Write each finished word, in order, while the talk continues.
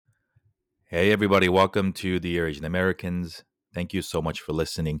Hey, everybody, welcome to the Asian Americans. Thank you so much for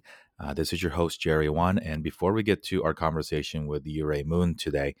listening. This is your host, Jerry Wan. And before we get to our conversation with Yurei Moon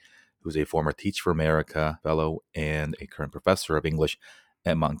today, who's a former Teach for America fellow and a current professor of English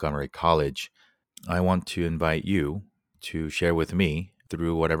at Montgomery College, I want to invite you to share with me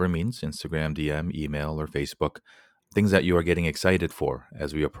through whatever means Instagram, DM, email, or Facebook things that you are getting excited for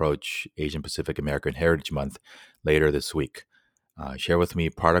as we approach Asian Pacific American Heritage Month later this week. Share with me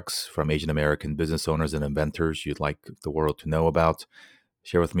products from Asian American business owners and inventors you'd like the world to know about.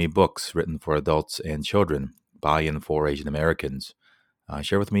 Share with me books written for adults and children by and for Asian Americans.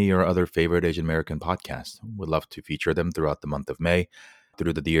 Share with me your other favorite Asian American podcasts. Would love to feature them throughout the month of May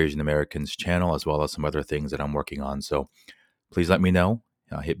through the Dear Asian Americans channel, as well as some other things that I'm working on. So please let me know.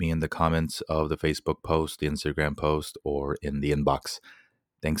 Hit me in the comments of the Facebook post, the Instagram post, or in the inbox.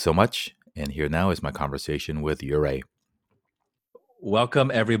 Thanks so much. And here now is my conversation with Yurei. Welcome,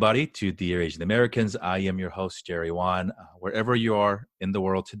 everybody, to Dear Asian Americans. I am your host, Jerry Wan. Wherever you are in the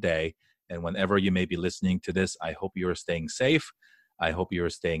world today, and whenever you may be listening to this, I hope you are staying safe. I hope you are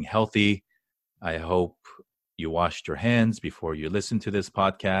staying healthy. I hope you washed your hands before you listen to this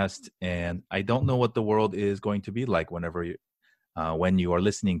podcast. And I don't know what the world is going to be like when you are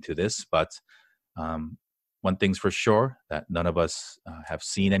listening to this, but one thing's for sure, that none of us have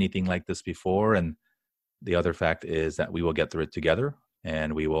seen anything like this before. And the other fact is that we will get through it together,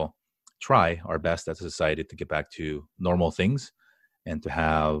 and we will try our best as a society to get back to normal things and to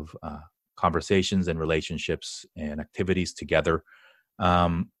have conversations and relationships and activities together.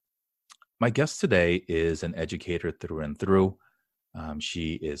 My guest today is an educator through and through.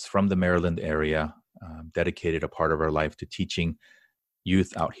 She is from the Maryland area, dedicated a part of her life to teaching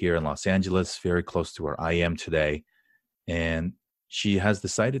youth out here in Los Angeles, very close to where I am today. And she has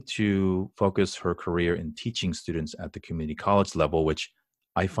decided to focus her career in teaching students at the community college level, which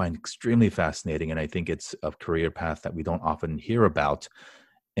I find extremely fascinating. And I think it's a career path that we don't often hear about.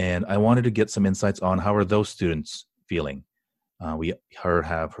 And I wanted to get some insights on how are those students feeling. We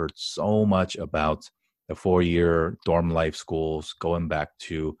have heard so much about the 4-year dorm life schools going back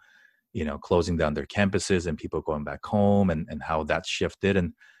to, closing down their campuses and people going back home and how that's shifted.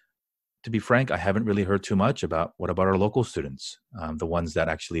 And to be frank, I haven't really heard too much about what about our local students, the ones that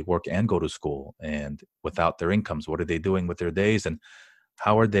actually work and go to school, and without their incomes, what are they doing with their days and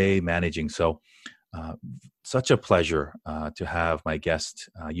how are they managing? So such a pleasure to have my guest,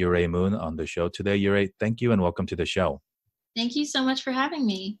 Yurei Moon, on the show today. Yurei, thank you and welcome to the show. Thank you so much for having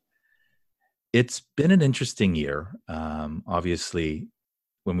me. It's been an interesting year. Obviously,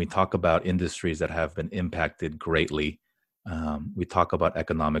 when we talk about industries that have been impacted greatly, we talk about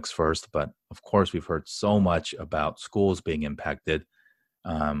economics first, but of course, we've heard so much about schools being impacted.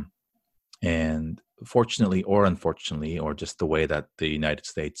 And fortunately or unfortunately, or just the way that the United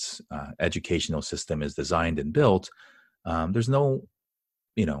States educational system is designed and built, there's no,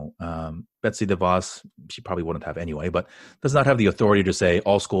 Betsy DeVos, she probably wouldn't have anyway, but does not have the authority to say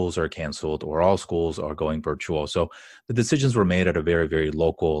all schools are canceled or all schools are going virtual. So the decisions were made at a very, very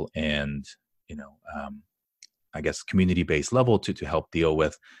local and, I guess, community-based level to help deal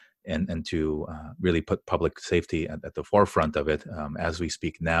with and to really put public safety at the forefront of it. As we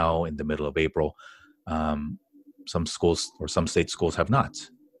speak now in the middle of April, some schools or some state schools have not,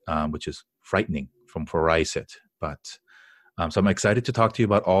 which is frightening from where I sit. But so I'm excited to talk to you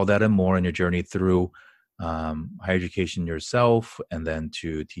about all that and more in your journey through higher education yourself and then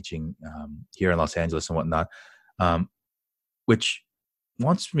to teaching here in Los Angeles and whatnot, which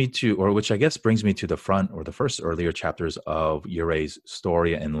I guess brings me to the front or the first earlier chapters of Yurei's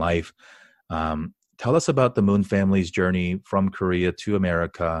story and life. Tell us about the Moon family's journey from Korea to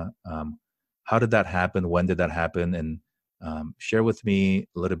America. How did that happen? When did that happen? And share with me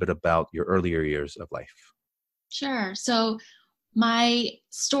a little bit about your earlier years of life. Sure. So my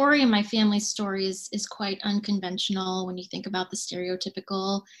story and my family's story is quite unconventional when you think about the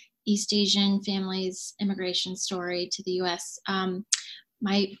stereotypical East Asian family's immigration story to the U.S.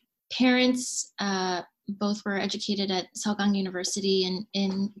 My parents both were educated at Seogang University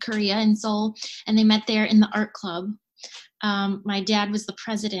in Korea, in Seoul, and they met there in the art club. My dad was the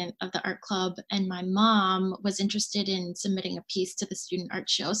president of the art club, and my mom was interested in submitting a piece to the student art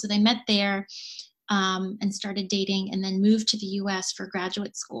show. So they met there and started dating, and then moved to the U.S. for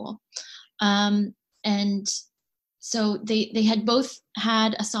graduate school. And so they had both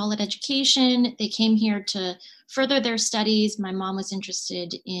had a solid education. They came here to further their studies. My mom was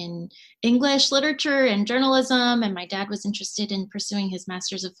interested in English literature and journalism, and my dad was interested in pursuing his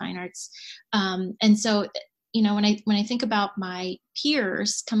Master's of Fine Arts. And so, when I think about my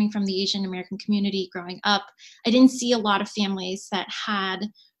peers coming from the Asian American community growing up, I didn't see a lot of families that had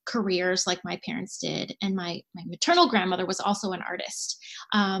careers like my parents did. And my maternal grandmother was also an artist.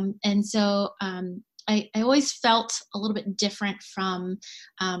 And so I always felt a little bit different from,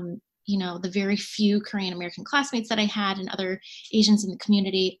 the very few Korean American classmates that I had and other Asians in the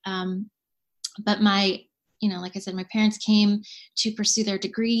community. But like I said, my parents came to pursue their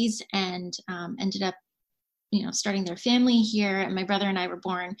degrees and ended up, starting their family here. And my brother and I were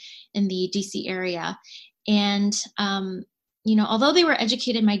born in the DC area. And, although they were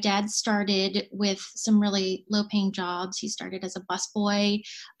educated, my dad started with some really low paying jobs. He started as a busboy.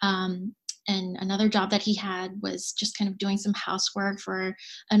 And another job that he had was just kind of doing some housework for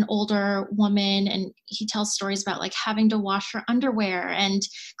an older woman. And he tells stories about like having to wash her underwear and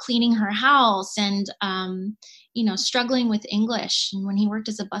cleaning her house and, struggling with English. And when he worked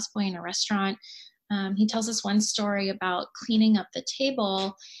as a busboy in a restaurant, he tells us one story about cleaning up the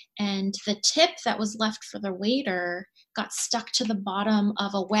table, and the tip that was left for the waiter got stuck to the bottom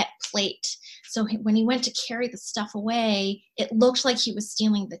of a wet plate. So when he went to carry the stuff away, it looked like he was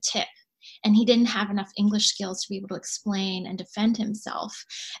stealing the tip. And he didn't have enough English skills to be able to explain and defend himself.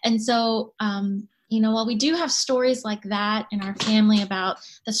 And so, while we do have stories like that in our family about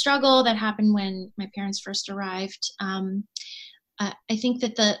the struggle that happened when my parents first arrived, I think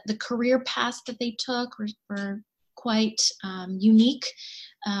that the career paths that they took were quite unique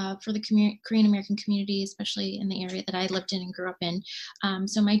for the Korean American community, especially in the area that I lived in and grew up in.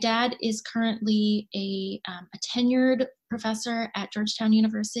 So my dad is currently a tenured professor at Georgetown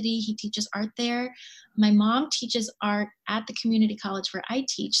University. He teaches art there. My mom teaches art at the community college where I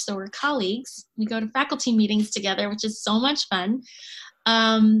teach. So we're colleagues. We go to faculty meetings together, which is so much fun.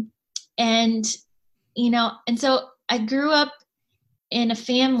 And so I grew up in a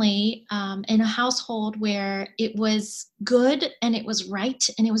family, in a household where it was good and it was right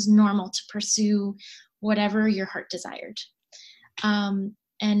and it was normal to pursue whatever your heart desired.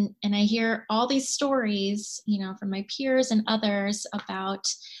 And I hear all these stories, from my peers and others about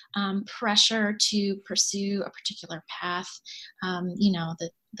pressure to pursue a particular path, the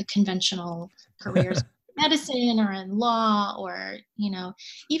conventional careers. Medicine or in law or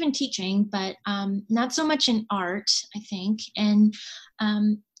even teaching, but not so much in art, I think. And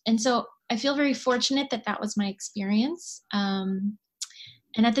so I feel very fortunate that was my experience.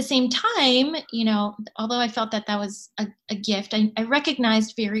 And at the same time, although I felt that was a gift, I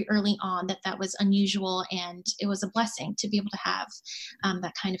recognized very early on that was unusual, and it was a blessing to be able to have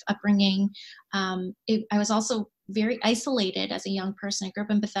that kind of upbringing. I was also very isolated as a young person. I grew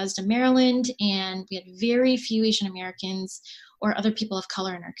up in Bethesda, Maryland, and we had very few Asian Americans or other people of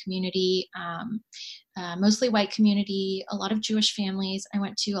color in our community, mostly white community, a lot of Jewish families. I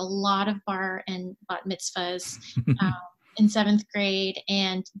went to a lot of bar and bat mitzvahs in 7th grade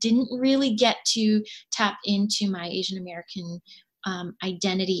and didn't really get to tap into my Asian American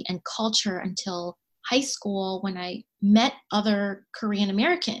identity and culture until high school, when I met other Korean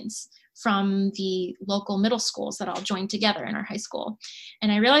Americans from the local middle schools that all joined together in our high school.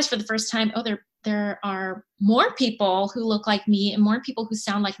 And I realized for the first time, there are more people who look like me and more people who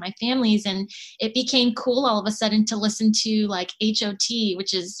sound like my families. And it became cool all of a sudden to listen to like HOT,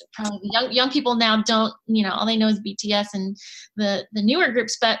 which is probably young people now don't, all they know is BTS and the newer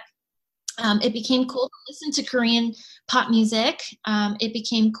groups, but it became cool to listen to Korean pop music. It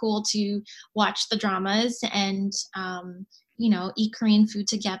became cool to watch the dramas and, eat Korean food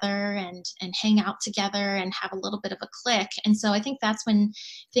together and hang out together and have a little bit of a click. And so I think that's when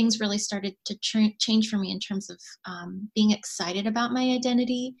things really started to change for me in terms of being excited about my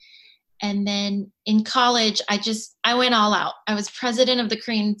identity. And then in college, I went all out. I was president of the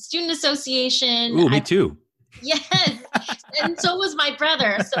Korean Student Association. Ooh, me too. Yes. And so was my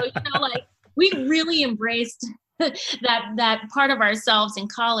brother. So, we really embraced that part of ourselves in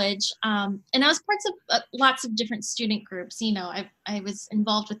college. And I was parts of lots of different student groups. I was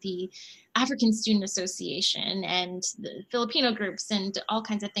involved with the African Student Association and the Filipino groups and all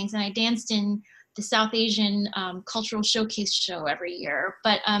kinds of things. And I danced in the South Asian cultural showcase show every year.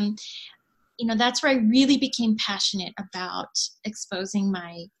 But, that's where I really became passionate about exposing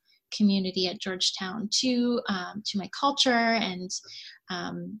my community at Georgetown to my culture. And,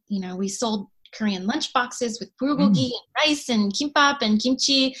 we sold Korean lunch boxes with bulgogi and rice and kimbap and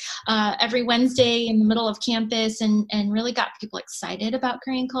kimchi every Wednesday in the middle of campus, and really got people excited about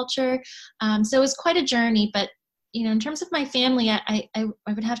Korean culture. So it was quite a journey, but in terms of my family, I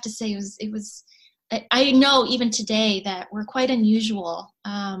would have to say it was I know even today that we're quite unusual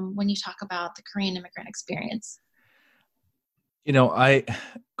when you talk about the Korean immigrant experience.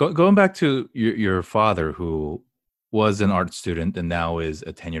 Going back to your father, who was an art student and now is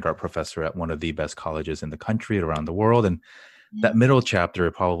a tenured art professor at one of the best colleges in the country, around the world. And that middle chapter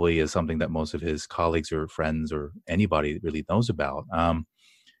probably is something that most of his colleagues or friends or anybody really knows about.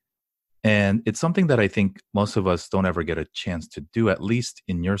 And it's something that I think most of us don't ever get a chance to do. At least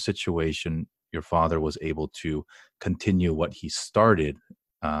in your situation, your father was able to continue what he started,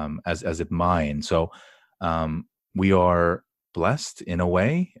 as did mine. So we are blessed in a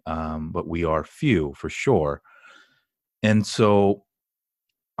way, but we are few for sure. And so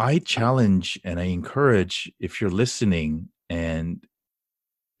I challenge and I encourage, if you're listening and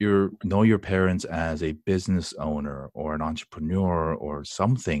you know your parents as a business owner or an entrepreneur or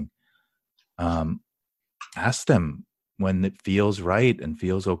something, um, ask them when it feels right and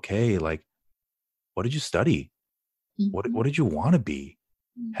feels okay. Like, what did you study? What Mhm. did you want to be?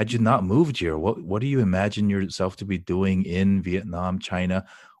 Had you Mhm. not moved here, what do you imagine yourself to be doing in Vietnam, China,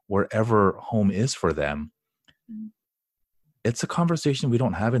 wherever home is for them? Mhm. It's a conversation we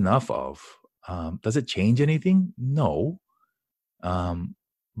don't have enough of. Does it change anything? No.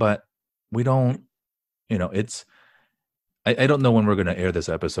 But we don't, it's I don't know when we're going to air this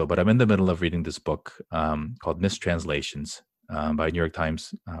episode, but I'm in the middle of reading this book called Mistranslations by New York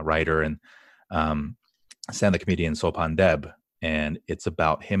Times writer and um, stand-up comedian Sopan Deb. And it's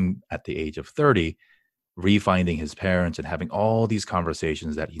about him at the age of 30, refinding his parents and having all these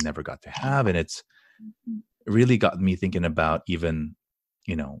conversations that he never got to have. And it's Mhm. really got me thinking about even,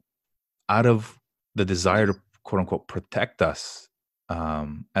 you know, out of the desire to quote unquote protect us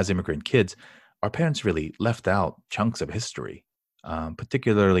as immigrant kids, our parents really left out chunks of history,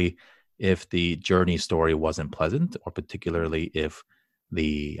 particularly if the journey story wasn't pleasant, or particularly if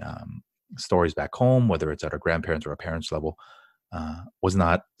the stories back home, whether it's at our grandparents or our parents' level, was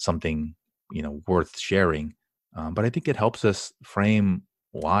not something worth sharing. But I think it helps us frame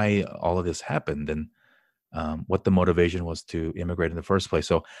why all of this happened and what the motivation was to immigrate in the first place.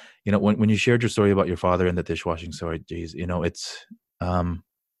 So, when you shared your story about your father and the dishwashing story, geez, um,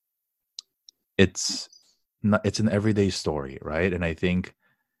 it's not, it's an everyday story, right? And I think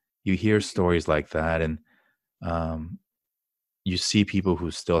you hear stories like that, and um, you see people who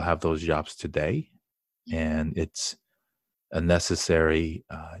still have those jobs today, and it's a necessary,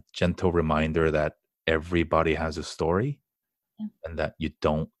 gentle reminder that everybody has a story, Yeah, and that you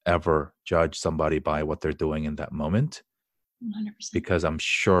don't ever judge somebody by what they're doing in that moment, 100%. because I'm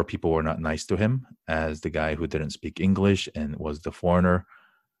sure people were not nice to him as the guy who didn't speak English and was the foreigner.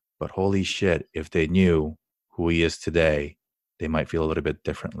 But holy shit, if they knew who he is today, they might feel a little bit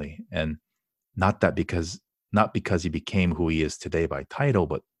differently. And not that not because he became who he is today by title,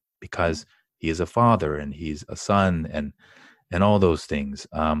 but because he is a father and he's a son and all those things.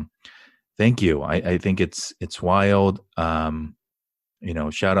 Thank you. I think it's wild.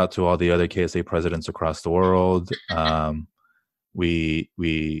 Shout out to all the other KSA presidents across the world. We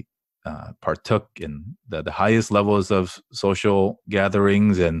partook in the highest levels of social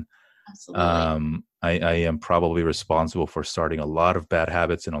gatherings, and Absolutely. I am probably responsible for starting a lot of bad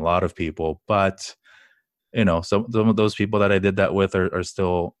habits in a lot of people. But some of those people that I did that with are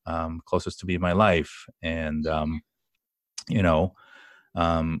still closest to me in my life. And you know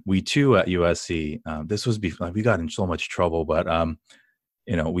we too at USC, this was before we got in so much trouble, but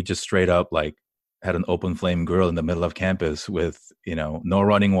we just straight up like had an open flame grill in the middle of campus with, no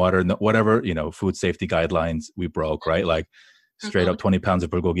running water, no, whatever, food safety guidelines we broke, right? Like straight up 20 pounds of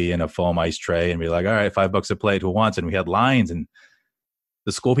bulgogi in a foam ice tray. And we're like, all right, $5 a plate, who wants? And we had lines, and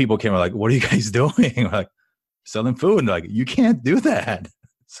the school people came and were like, what are you guys doing? We're like, selling food. And they're like, you can't do that.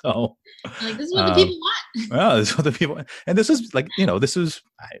 So, Like, this is what the um, people want. well, this is what the people, and this was like, this was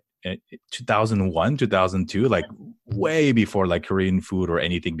 2001, 2002, like way before like Korean food or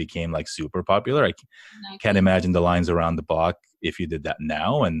anything became like super popular. I can't Exactly. imagine the lines around the block if you did that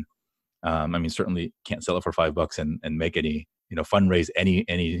now. And I mean, certainly can't sell it for $5 and make any, fundraise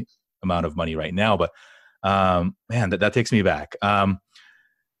any amount of money right now. But man, that takes me back.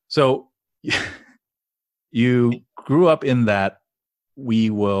 So you grew up in that we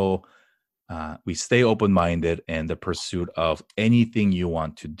will we stay open-minded and the pursuit of anything you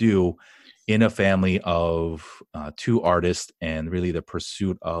want to do in a family of two artists, and really the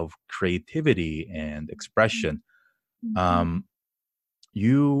pursuit of creativity and expression. Mhm. Um,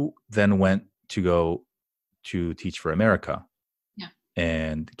 you then went to go to teach for America Yeah.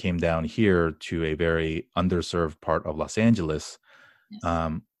 and came down here to a very underserved part of Los Angeles. Yes.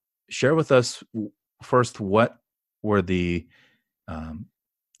 Um, Share with us first, what were the um,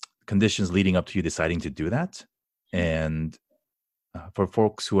 conditions leading up to you deciding to do that? And for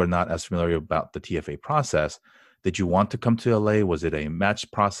folks who are not as familiar about the TFA process, did you want to come to LA? Was it a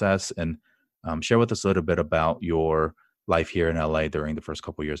match process? And share with us a little bit about your life here in LA during the first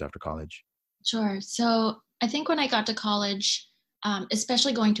couple of years after college. Sure. So I think when I got to college,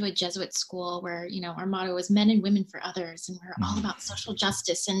 especially going to a Jesuit school where, our motto was men and women for others, and we're all Mhm. about social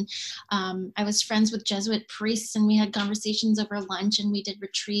justice. And I was friends with Jesuit priests, and we had conversations over lunch, and we did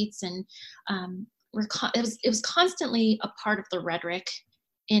retreats, and it was constantly a part of the rhetoric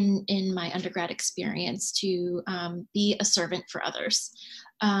in my undergrad experience to be a servant for others.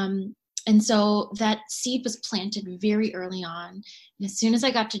 And so that seed was planted very early on. And as soon as I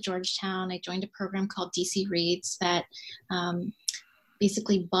got to Georgetown, I joined a program called DC Reads that um,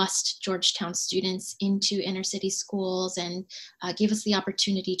 basically bussed Georgetown students into inner city schools and gave us the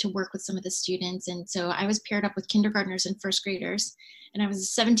opportunity to work with some of the students. And so I was paired up with kindergartners and first graders. And I was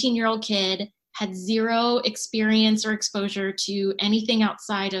a 17-year-old kid, had zero experience or exposure to anything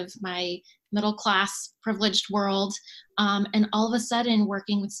outside of my middle class privileged world, and all of a sudden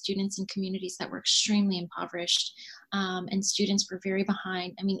working with students in communities that were extremely impoverished, and students were very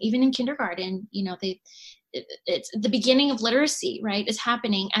behind. I mean, even in kindergarten, it's the beginning of literacy, right, is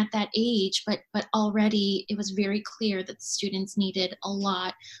happening at that age, but already it was very clear that the students needed a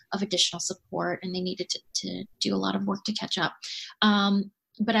lot of additional support, and they needed to do a lot of work to catch up.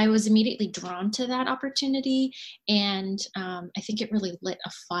 But I was immediately drawn to that opportunity, and I think it really lit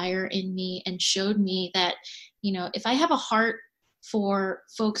a fire in me and showed me that, if I have a heart for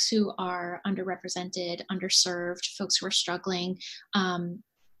folks who are underrepresented, underserved, folks who are struggling,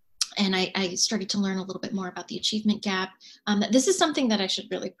 and I started to learn a little bit more about the achievement gap, that this is something that I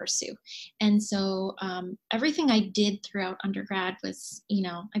should really pursue. And so everything I did throughout undergrad was,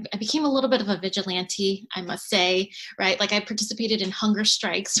 I became a little bit of a vigilante, I must say, right? Like I participated in hunger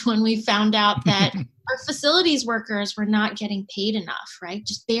strikes when we found out that our facilities workers were not getting paid enough, right?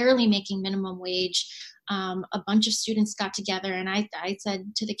 Just barely making minimum wage. A bunch of students got together, and I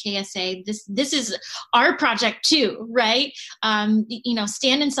said to the KSA, this is our project too, right?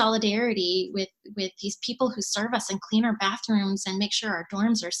 Stand in solidarity with these people who serve us and clean our bathrooms and make sure our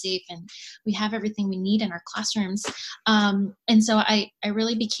dorms are safe and we have everything we need in our classrooms. And so I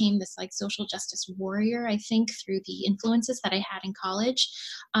really became this like social justice warrior, I think, through the influences that I had in college.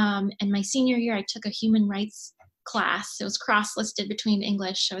 And my senior year, I took a human rights class. It was cross-listed between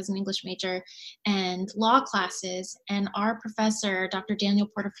English, I was an English major, and law classes. And our professor, Dr. Daniel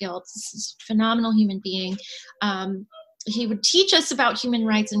Porterfield, this is a phenomenal human being, he would teach us about human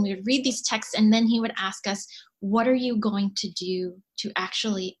rights, and we would read these texts, and then he would ask us, what are you going to do to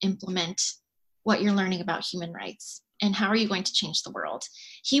actually implement what you're learning about human rights? And how are you going to change the world?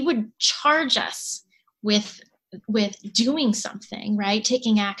 He would charge us with doing something, right?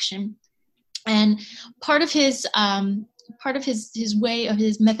 Taking action. And part of his way of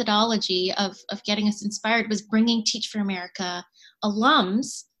his methodology of getting us inspired was bringing Teach for America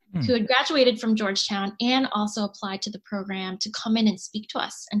alums who had graduated from Georgetown and also applied to the program to come in and speak to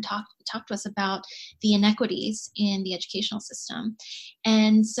us and talk to us about the inequities in the educational system.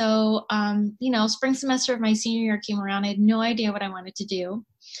 And so, spring semester of my senior year came around. I had no idea what I wanted to do.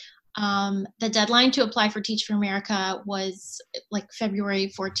 The deadline to apply for Teach for America was like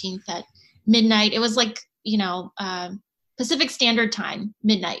February 14th at midnight. It was like, Pacific Standard Time,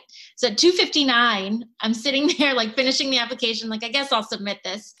 midnight. So at 2:59, I'm sitting there like finishing the application, like, I guess I'll submit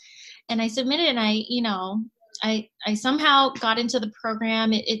this. And I submitted, and I somehow got into the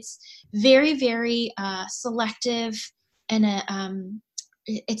program. It's very, very selective, and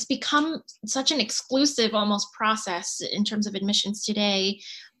it's become such an exclusive almost process in terms of admissions today.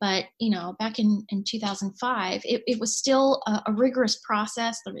 But, back in 2005, it was still a rigorous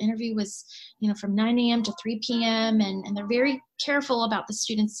process. The interview was, from 9 a.m. to 3 p.m. And they're very careful about the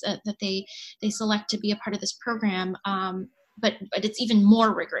students that they select to be a part of this program. But it's even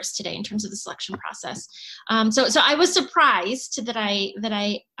more rigorous today in terms of the selection process. So I was surprised that I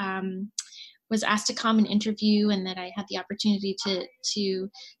was asked to come and interview, and that I had the opportunity to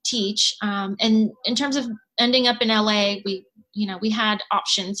teach. And in terms of ending up in LA, we had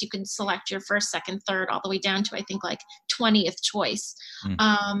options. You could select your first, second, third, all the way down to, I think, like 20th choice.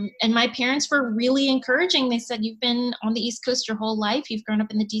 And my parents were really encouraging. They said, you've been on the East Coast your whole life. You've grown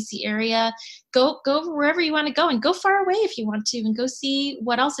up in the DC area. Go wherever you want to go, and go far away if you want to, and go see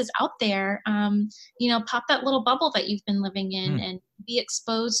what else is out there. Pop that little bubble that you've been living in and be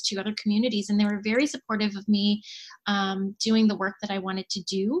exposed to other communities. And they were very supportive of me doing the work that I wanted to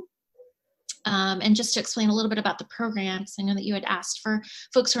do. And just to explain a little bit about the program, because I know that you had asked, for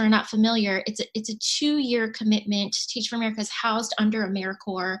folks who are not familiar, it's a 2-year commitment. Teach for America is housed under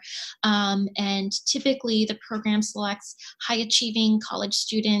AmeriCorps, and typically the program selects high-achieving college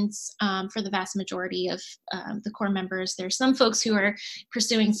students for the vast majority of the core members. There's some folks who are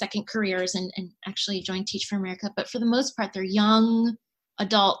pursuing second careers and actually join Teach for America, but for the most part, they're young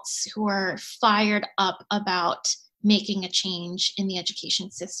adults who are fired up about making a change in the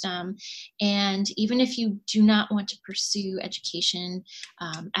education system. And even if you do not want to pursue education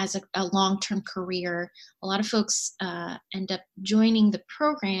as a long-term career, a lot of folks end up joining the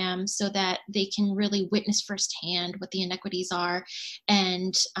program so that they can really witness firsthand what the inequities are,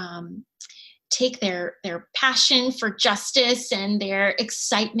 and take their passion for justice and their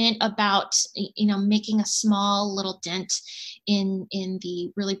excitement about making a small little dent in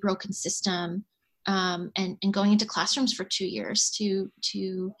the really broken system, and going into classrooms for 2 years to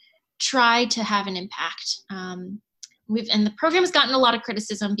try to have an impact. And the program has gotten a lot of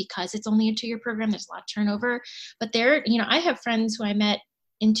criticism because it's only a 2-year program. There's a lot of turnover, but I have friends who I met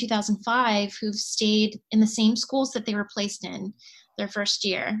in 2005 who've stayed in the same schools that they were placed in their first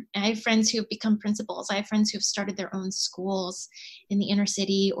year. I have friends who have become principals. I have friends who have started their own schools in the inner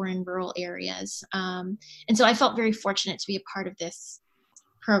city or in rural areas. And so I felt very fortunate to be a part of this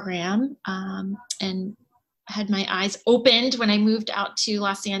program, and had my eyes opened when I moved out to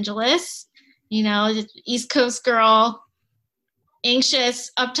Los Angeles. East Coast girl,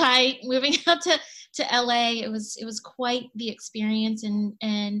 anxious, uptight, moving out to LA. It was quite the experience, and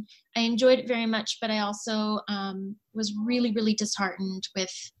I enjoyed it very much, but I also was really, really disheartened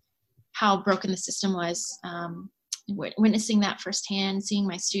with how broken the system was. Witnessing that firsthand, seeing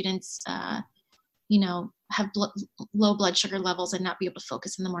my students have low blood sugar levels and not be able to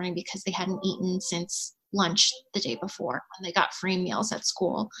focus in the morning because they hadn't eaten since lunch the day before when they got free meals at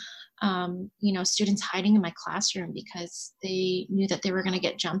school. Students hiding in my classroom because they knew that they were going to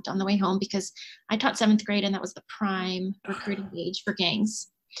get jumped on the way home, because I taught 7th grade and that was the prime recruiting age for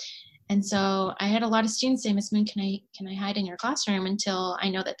gangs. And so I had a lot of students say, "Miss Moon, can I hide in your classroom until I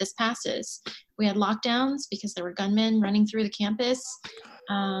know that this passes?" We had lockdowns because there were gunmen running through the campus.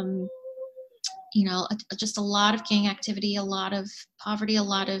 Just a lot of gang activity, a lot of poverty, a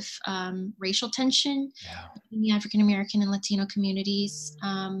lot of racial tension in the African American and Latino communities,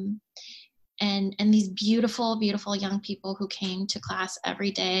 and these beautiful, beautiful young people who came to class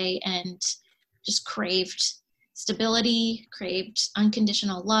every day and just craved stability, craved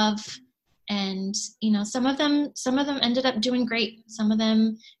unconditional love. And some of them ended up doing great. Some of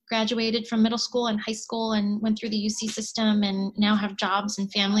them graduated from middle school and high school and went through the UC system and now have jobs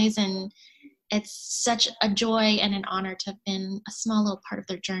and families, and it's such a joy and an honor to have been a small little part of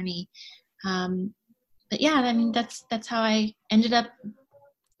their journey. But yeah, that's how I ended up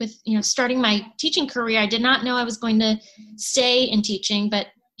with, starting my teaching career. I did not know I was going to stay in teaching, but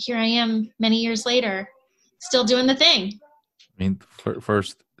here I am many years later, still doing the thing.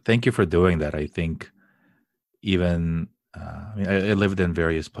 First, thank you for doing that. I think even, I lived in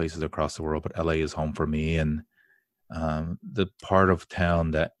various places across the world, but LA is home for me. And the part of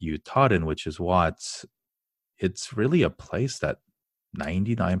town that you taught in, which is Watts, it's really a place that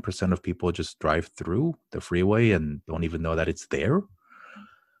 99% of people just drive through the freeway and don't even know that it's there.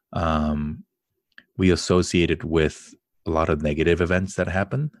 We associate it with a lot of negative events that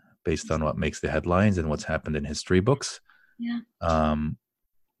happen based on what makes the headlines and what's happened in history books. Yeah.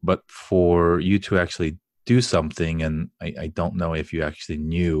 But for you to actually do something, and I don't know if you actually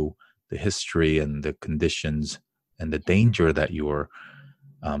knew the history and the conditions and the danger that you were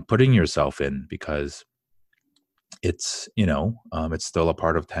putting yourself in, because it's, it's still a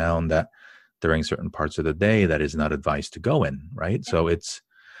part of town that during certain parts of the day that is not advised to go in, right? So it's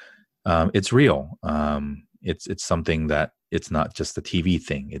real. It's something that it's not just a TV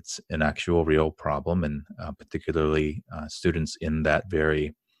thing. It's an actual real problem, and particularly students in that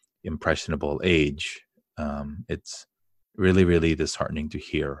very impressionable age. It's really, really disheartening to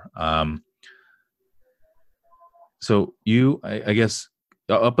hear. So I guess,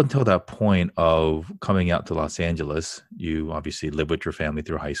 up until that point of coming out to Los Angeles, you obviously lived with your family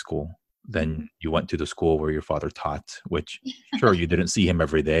through high school. Then you went to the school where your father taught, which sure, you didn't see him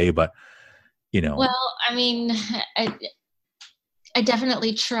every day, but Well, I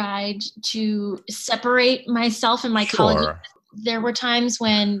definitely tried to separate myself and my college. There were times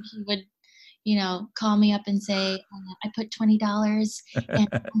when he would, call me up and say, "I put $20 and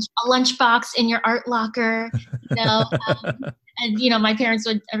a lunchbox in your art locker," and my parents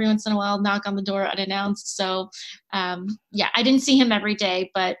would every once in a while knock on the door unannounced. So, I didn't see him every day,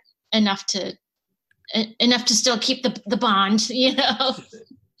 but enough to still keep the bond,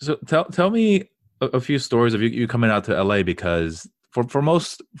 So tell me a few stories of you coming out to LA, because for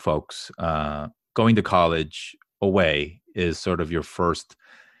most folks, going to college away is sort of your first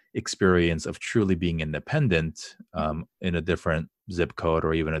experience of truly being independent, in a different zip code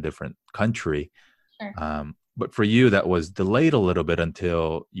or even a different country. Sure. But for you, that was delayed a little bit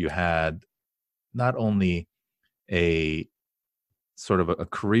until you had not only a sort of a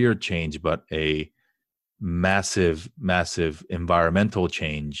career change, but a massive, massive environmental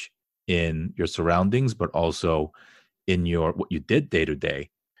change in your surroundings, but also in your what you did day to day.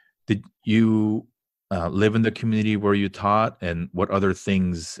 Did you live in the community where you taught, and what other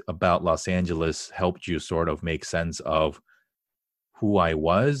things about Los Angeles helped you sort of make sense of who I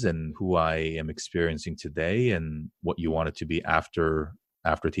was and who I am experiencing today, and what you wanted to be after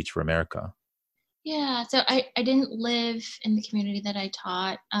Teach for America? Yeah, so I didn't live in the community that I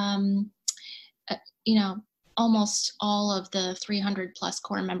taught. Uh, you know, almost all of the 300 plus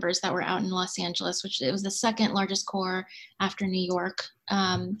core members that were out in Los Angeles, which it was the second largest core after New York,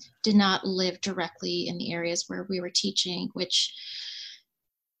 did not live directly in the areas where we were teaching, which,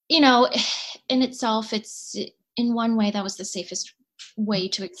 you know, in itself, it's in one way that was the safest way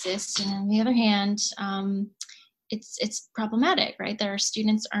to exist. And on the other hand, it's problematic, right? Their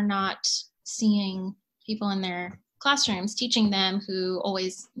students are not seeing people in their classrooms teaching them who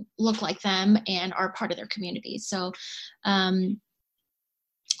always look like them and are part of their community. So um,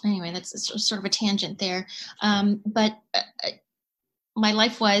 anyway, that's sort of a tangent there. But my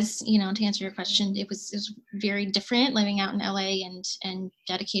life was, you know, to answer your question, it was very different living out in LA and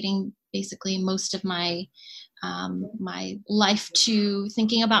dedicating basically most of my life to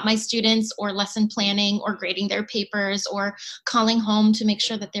thinking about my students or lesson planning or grading their papers or calling home to make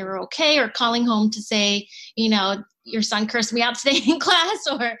sure that they were okay or calling home to say, you know, your son cursed me out today in class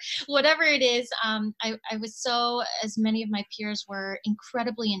or whatever it is. I was so, as many of my peers were,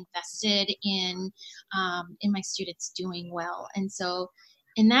 incredibly invested in my students doing well. And so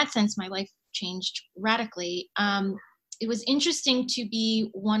in that sense, my life changed radically. It was interesting to be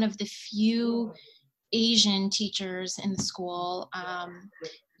one of the few Asian teachers in the school,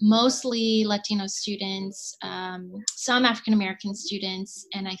 mostly Latino students, some African American students,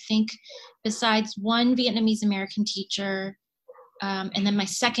 and I think besides one Vietnamese American teacher, and then my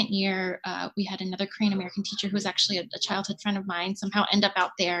second year, we had another Korean American teacher who was actually a childhood friend of mine, somehow end up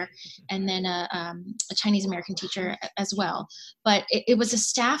out there, and then a Chinese American teacher as well. But it was a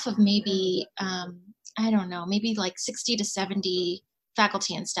staff of maybe, I don't know, maybe like 60 to 70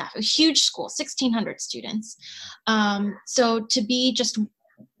 faculty and staff, a huge school, 1,600 students. So to be just,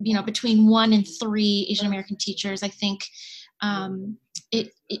 you know, between 1 and 3 Asian American teachers, I think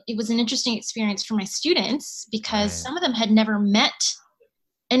it was an interesting experience for my students because Right. some of them had never met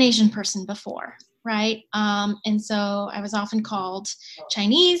an Asian person before, right? And so I was often called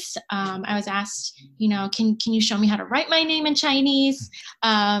Chinese. I was asked, you know, can you show me how to write my name in Chinese?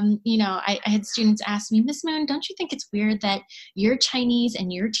 You know, I had students ask me, Miss Moon, don't you think it's weird that you're Chinese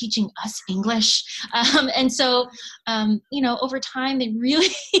and you're teaching us English? And so, you know, over time, they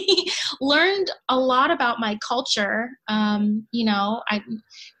really learned a lot about my culture. You know,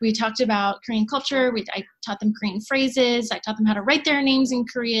 we talked about Korean culture. I taught them Korean phrases. I taught them how to write their names in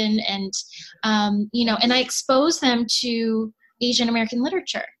Korean, and you know, and I exposed them to Asian American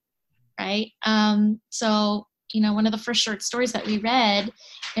literature, right? So, you know, one of the first short stories that we read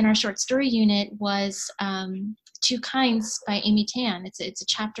in our short story unit was Two Kinds by Amy Tan. It's a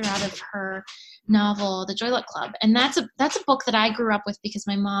chapter out of her novel The Joy Luck Club, and that's a book that I grew up with because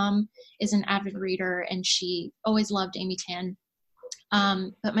my mom is an avid reader and she always loved Amy Tan.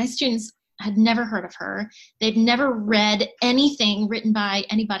 But my students had never heard of her. They'd never read anything written by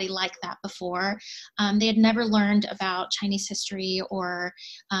anybody like that before. They had never learned about Chinese history or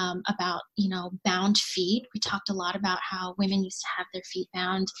about, you know, bound feet. We talked a lot about how women used to have their feet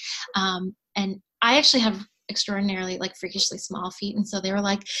bound. And I actually have extraordinarily, like, freakishly small feet. And so they were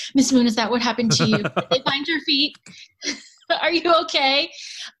like, Miss Moon, is that what happened to you? Did they find your feet? Are you okay?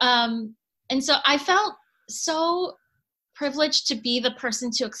 And so I felt so privileged to be the person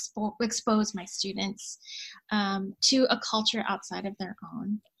to expose my students to a culture outside of their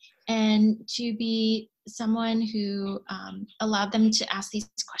own, and to be someone who allowed them to ask these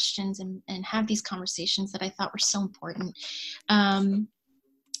questions and have these conversations that I thought were so important. And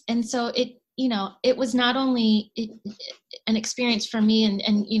so it, you know, it was not only an experience for me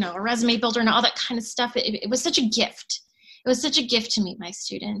and, you know, a resume builder and all that kind of stuff. It was such a gift. It was such a gift to meet my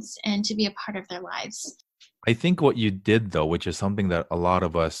students and to be a part of their lives. I think what you did, though, which is something that a lot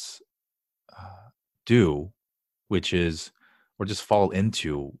of us do, which is, or just fall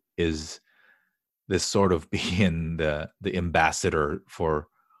into, is this sort of being the ambassador for,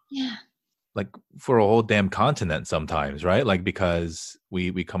 Yeah. like, for a whole damn continent sometimes, right? Like, because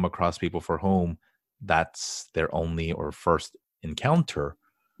we come across people for whom that's their only or first encounter.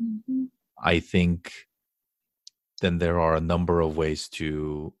 Mm-hmm. I think then there are a number of ways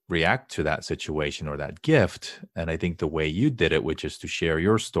to react to that situation or that gift. And I think the way you did it, which is to share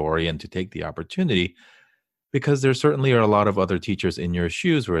your story and to take the opportunity, because there certainly are a lot of other teachers in your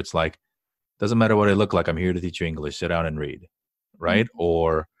shoes where it's like, doesn't matter what I look like, I'm here to teach you English, sit down and read, right? Mhm.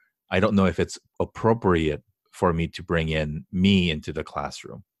 Or I don't know if it's appropriate for me to bring in me into the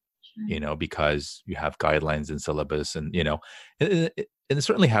classroom, Sure. because you have guidelines and syllabus, and and it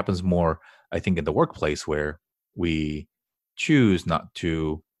certainly happens more, I think, in the workplace where we choose not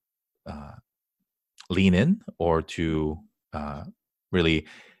to uh, lean in or to uh, really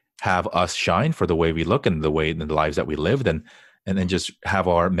have us shine for the way we look and the way and the lives that we lived, and then just have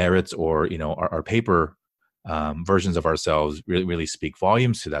our merits, or our paper versions of ourselves really speak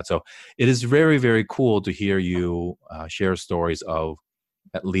volumes to that. So it is very, very cool to hear you share stories of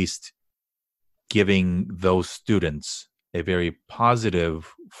at least giving those students a very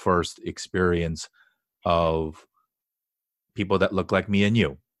positive first experience of people that look like me and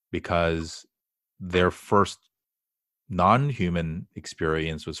you, because their first non-human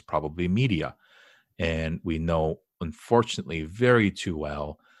experience was probably media. And we know, unfortunately, very too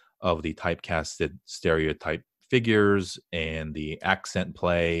well of the typecasted stereotype figures and the accent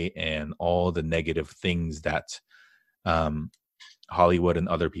play and all the negative things that um, Hollywood and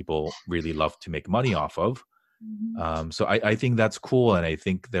other people really love to make money off of. Mhm. So I think that's cool. And I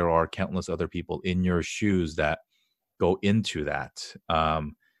think there are countless other people in your shoes that go into that,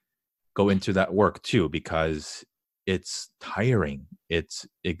 work too, because it's tiring. It's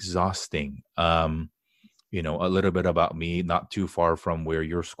exhausting. A little bit about me, not too far from where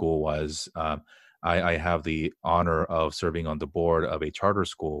your school was. I have the honor of serving on the board of a charter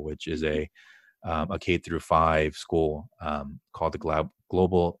school, which is a K through 5 school called the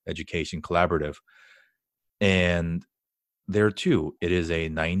Global Education Collaborative. And there too, it is a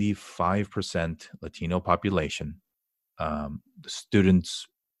 95% Latino population. The students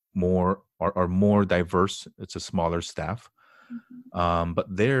are more diverse. It's a smaller staff. Mhm. But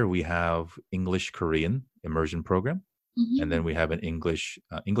there we have English Korean immersion program, and then Mhm. we have an English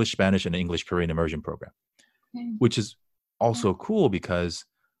Spanish and English Korean immersion program, Okay. which is Yeah. also cool because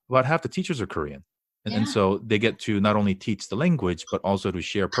about half the teachers are Korean. And Yeah. so they get to not only teach the language, but also to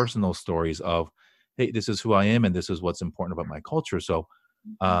share personal stories of, hey, this is who I am and this is what's important about my culture. So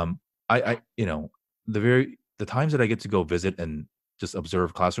Mhm. um, the times that I get to go visit and just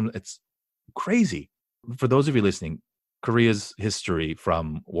observe classrooms, it's crazy. For those of you listening, Korea's history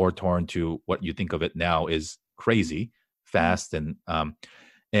from war torn to what you think of it now is crazy, Yeah. fast,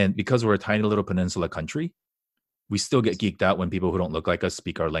 and because we're a tiny little peninsula country, we still get geeked out when people who don't look like us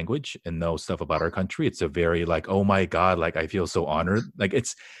speak our language and know stuff about our country. It's a very like, oh my God, like I feel so honored. Like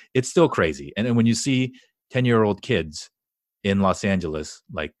it's still crazy. And then when you see 10-year-old kids in Los Angeles,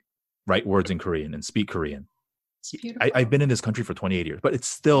 like write words in Korean and speak Korean. It's I've beautiful. been in this country for 28 years, but it's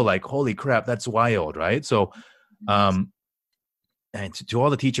still like, holy crap, that's wild, right? So, Yes. um, and to all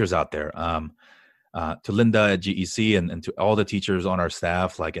the teachers out there, to Linda at GEC, and to all the teachers on our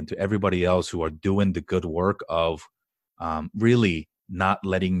staff, like, and to everybody else who are doing the good work of really not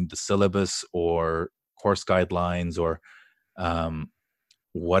letting the syllabus or course guidelines or um,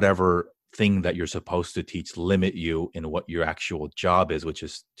 whatever thing that you're supposed to teach limit you in what your actual job is, which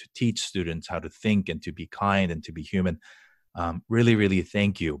is to teach students how to think and to be kind and to be human. Really, really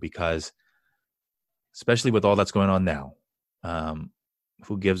thank you, because especially with all that's going on now, um,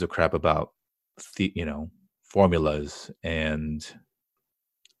 who gives a crap about formulas and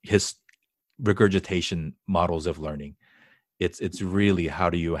his regurgitation models of learning? It's really, how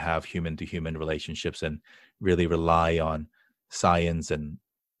do you have human to human relationships and really rely on science and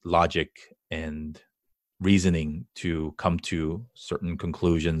logic and reasoning to come to certain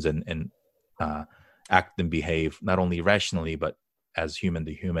conclusions, and uh, act and behave not only rationally but as human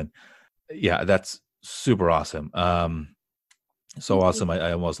to human. Yeah, that's super awesome. So Thank you. awesome.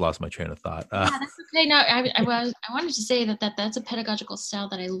 I almost lost my train of thought. Yeah, that's okay. No, I wanted to say that's a pedagogical style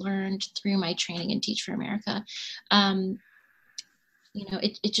that I learned through my training in Teach for America. Um,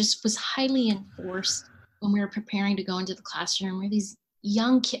 it just was highly enforced when we were preparing to go into the classroom. We're these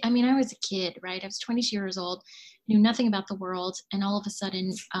young kids. I mean, I was a kid, right? I was 22 years old, knew nothing about the world, and all of a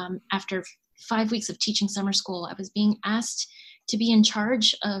sudden, after 5 weeks of teaching summer school, I was being asked to be in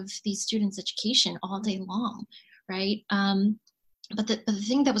charge of these students' education all day long, right? But the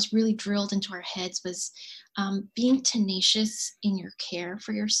thing that was really drilled into our heads was being tenacious in your care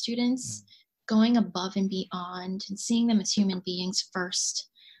for your students, going above and beyond, and seeing them as human beings first,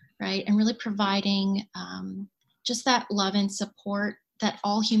 right? And really providing just that love and support that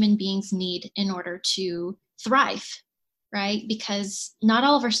all human beings need in order to thrive, right? Because not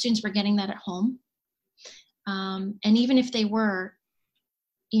all of our students were getting that at home. And even if they were,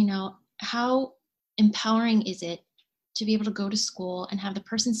 how empowering is it to be able to go to school and have the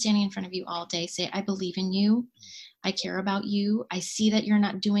person standing in front of you all day say, I believe in you. I care about you. I see that you're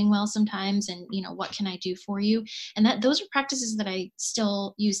not doing well sometimes. And, what can I do for you? And those are practices that I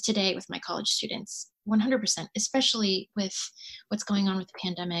still use today with my college students, 100%, especially with what's going on with the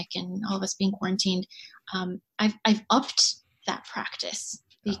pandemic and all of us being quarantined. I've upped that practice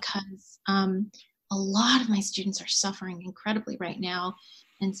because a lot of my students are suffering incredibly right now.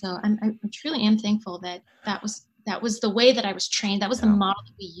 And so I truly am thankful that was the way that I was trained. That was the model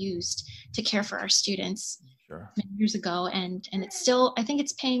that we used to care for our students many years ago. And it's still, I think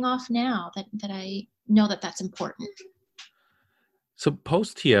it's paying off now that I know that that's important. So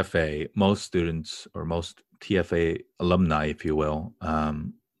post TFA, most students or most TFA alumni, if you will,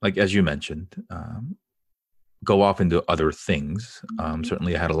 like as you mentioned, go off into other things.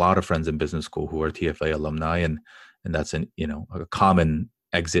 Certainly I had a lot of friends in business school who are TFA alumni, and that's a common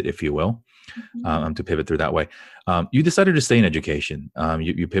exit, if you will, to pivot through that way. You decided to stay in education.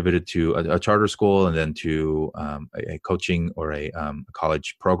 You pivoted to a charter school and then to a coaching or a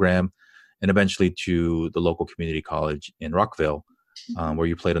college program, and eventually to the local community college in Rockville, where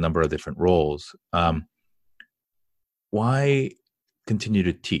you played a number of different roles. Why continue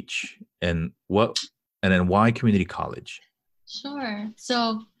to teach, and then why community college? Sure.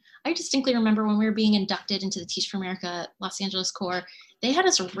 So I distinctly remember when we were being inducted into the Teach for America Los Angeles Corps, they had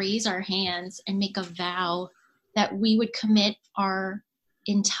us raise our hands and make a vow that we would commit our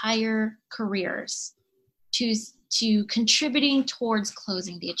entire careers to contributing towards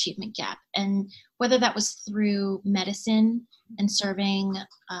closing the achievement gap. And whether that was through medicine and serving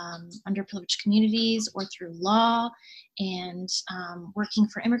underprivileged communities, or through law and working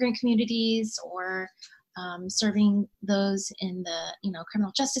for immigrant communities, or serving those in the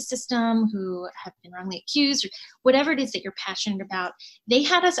criminal justice system who have been wrongly accused, or whatever it is that you're passionate about, they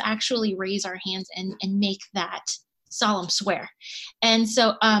had us actually raise our hands and make that solemn swear. And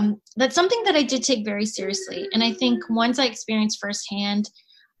so that's something that I did take very seriously. And I think once I experienced firsthand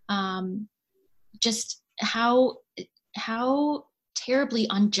just how terribly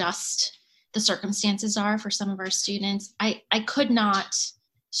unjust the circumstances are for some of our students, I could not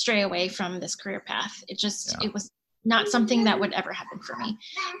stray away from this career path. It was not something that would ever happen for me.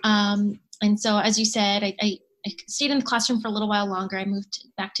 And so, as you said, I stayed in the classroom for a little while longer. I moved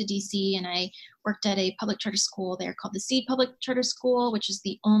back to DC and I worked at a public charter school there called the Seed Public Charter School, which is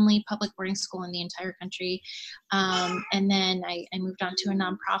the only public boarding school in the entire country. And then I moved on to a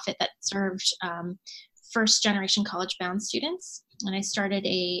nonprofit that served first generation college bound students. And I started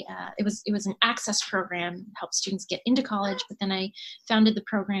it was an access program to help students get into college, but then I founded the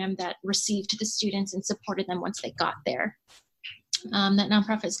program that received the students and supported them once they got there. That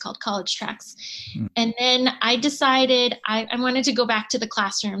nonprofit is called College Tracks. And then I decided I wanted to go back to the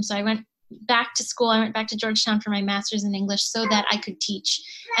classroom. So I went back to school. I went back to Georgetown for my master's in English so that I could teach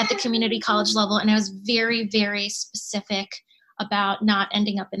at the community college level. And I was very, very specific about not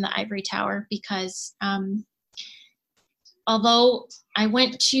ending up in the ivory tower, because although I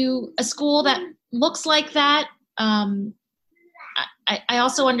went to a school that looks like that, I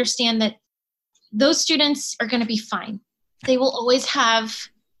also understand that those students are going to be fine. They will always have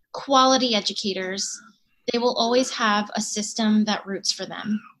quality educators. They will always have a system that roots for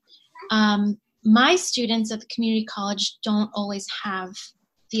them. My students at the community college don't always have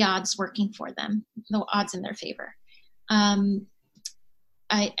the odds working for them, the odds in their favor.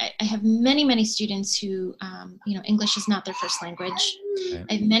 I have many, many students who, English is not their first language. Okay.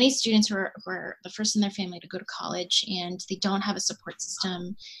 I have many students who are the first in their family to go to college, and they don't have a support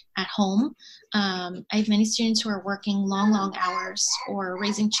system at home. I have many students who are working long, long hours, or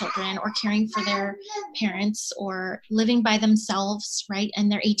raising children, or caring for their parents, or living by themselves, right?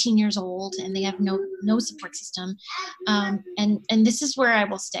 And they're 18 years old and they have no support system. And this is where I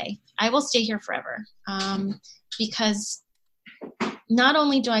will stay. I will stay here forever, because not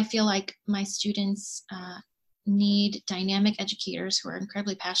only do I feel like my students need dynamic educators who are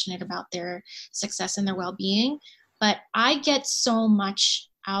incredibly passionate about their success and their well-being, but I get so much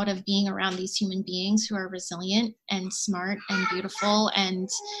out of being around these human beings who are resilient and smart and beautiful, and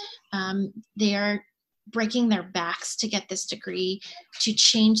they are breaking their backs to get this degree to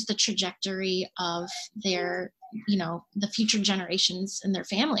change the trajectory of their, the future generations in their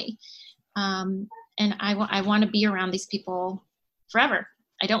family. And I want to be around these people forever.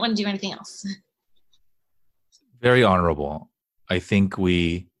 I don't want to do anything else. Very honorable. I think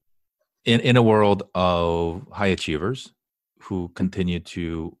we, in a world of high achievers who continue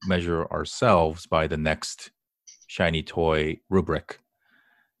to measure ourselves by the next shiny toy rubric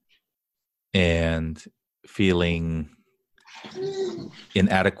and feeling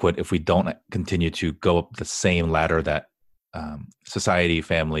inadequate if we don't continue to go up the same ladder that society,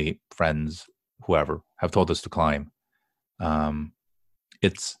 family, friends, whoever have told us to climb.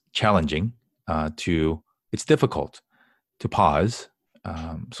 It's challenging it's difficult to pause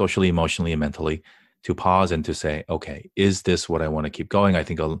socially, emotionally, and mentally, to pause and to say, okay, is this what I want to keep going? I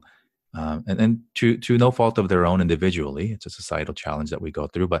think and to no fault of their own individually, it's a societal challenge that we go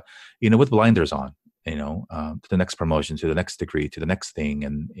through, but with blinders on, to the next promotion, to the next degree, to the next thing,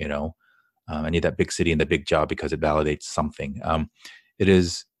 and I need that big city and the big job because it validates something. It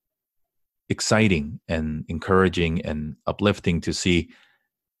is exciting and encouraging and uplifting to see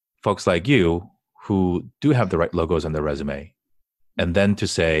folks like you who do have the right logos on their resume, and then to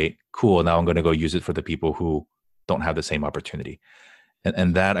say, cool, now I'm going to go use it for the people who don't have the same opportunity.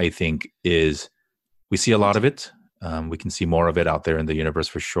 And that, I think, we see a lot of it. We can see more of it out there in the universe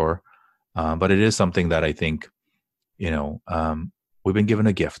for sure. But it is something that I think, we've been given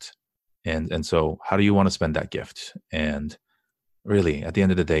a gift. And so how do you want to spend that gift? And really, at the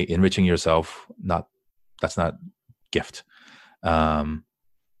end of the day, enriching yourself, that's not gift.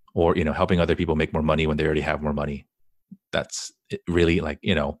 Or, helping other people make more money when they already have more money. That's really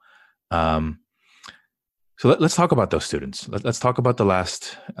so let's talk about those students. Let's talk about the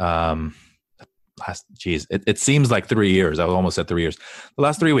last, geez, it seems like 3 years. I almost said 3 years. The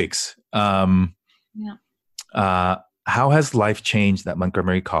last 3 weeks. Yeah. How has life changed at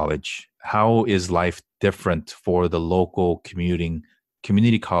Montgomery College? How is life different for the local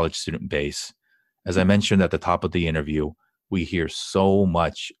community college student base? As I mentioned at the top of the interview, we hear so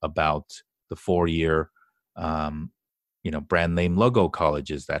much about the 4-year, brand name logo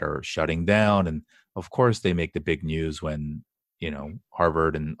colleges that are shutting down. And of course they make the big news when,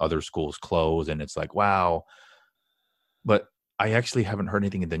 Harvard and other schools close, and it's like, wow. But I actually haven't heard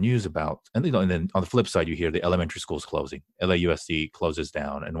anything in the news about, and then on the flip side, you hear the elementary schools closing. LAUSD closes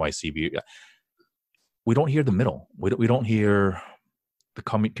down, NYCB. We don't hear the middle. We don't hear the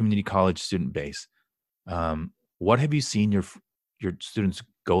community college student base. What have you seen your students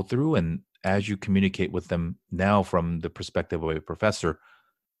go through, and as you communicate with them now from the perspective of a professor,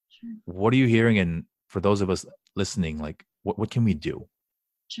 Sure. What are you hearing? And for those of us listening, like, what can we do?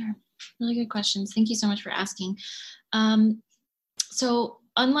 Sure. Really good questions. Thank you so much for asking. So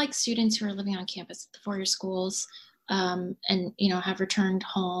unlike students who are living on campus at the 4-year schools, and, have returned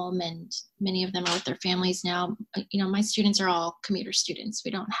home, and many of them are with their families now, my students are all commuter students.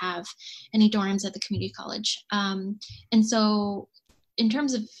 We don't have any dorms at the community college. And so in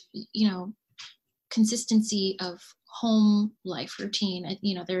terms of, consistency of home life routine,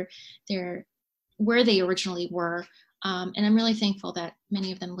 they're where they originally were. And I'm really thankful that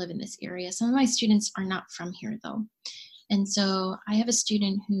many of them live in this area. Some of my students are not from here though. And so I have a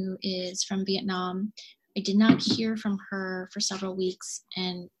student who is from Vietnam. I did not hear from her for several weeks,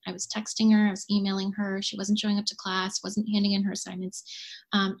 and I was texting her, I was emailing her. She wasn't showing up to class, wasn't handing in her assignments.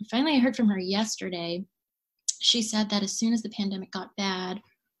 Finally, I heard from her yesterday. She said that as soon as the pandemic got bad,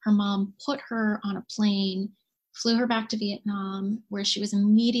 her mom put her on a plane, flew her back to Vietnam, where she was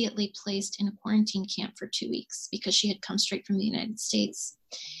immediately placed in a quarantine camp for 2 weeks because she had come straight from the United States.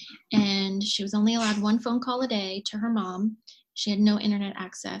 And she was only allowed one phone call a day to her mom. She had no internet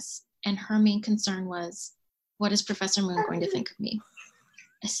access. And her main concern was, what is Professor Moon going to think of me?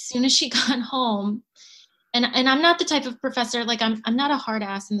 As soon as she got home, and I'm not the type of professor, like I'm not a hard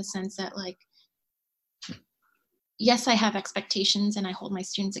ass in the sense that, like, yes, I have expectations and I hold my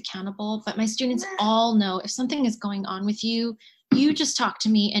students accountable, but my students all know if something is going on with you, you just talk to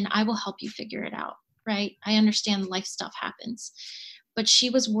me and I will help you figure it out, right? I understand life stuff happens. But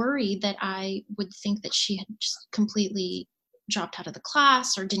she was worried that I would think that she had just completely dropped out of the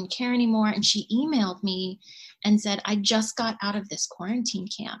class or didn't care anymore. And she emailed me and said, I just got out of this quarantine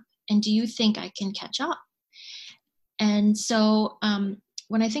camp. And do you think I can catch up? And so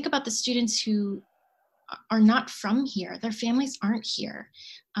when I think about the students who are not from here, their families aren't here,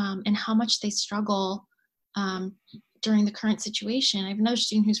 and how much they struggle during the current situation. I have another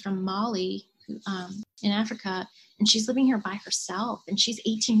student who's from Mali, in Africa, and she's living here by herself, and she's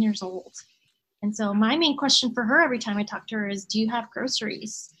 18 years old. And so my main question for her every time I talk to her is, do you have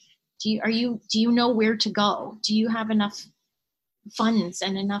groceries? Do you know where to go? Do you have enough funds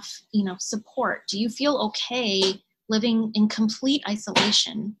and enough, support? Do you feel okay living in complete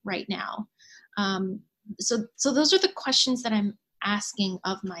isolation right now? So those are the questions that I'm asking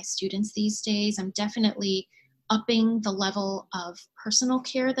of my students these days. I'm definitely upping the level of personal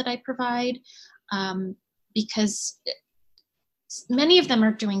care that I provide, because Many of them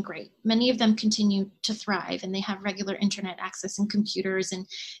are doing great. Many of them continue to thrive, and they have regular internet access and computers, and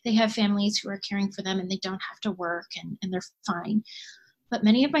they have families who are caring for them, and they don't have to work, and they're fine. But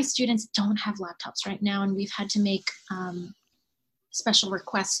many of my students don't have laptops right now, and we've had to make special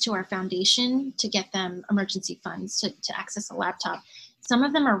requests to our foundation to get them emergency funds to access a laptop. Some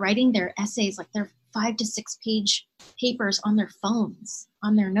of them are writing their essays, like their 5 to 6 page papers on their phones,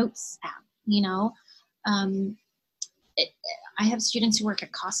 on their notes app, you know. I have students who work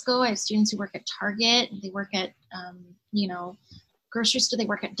at Costco. I have students who work at Target. They work at, grocery store. They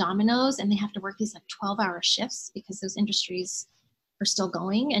work at Domino's, and they have to work these like 12-hour shifts because those industries are still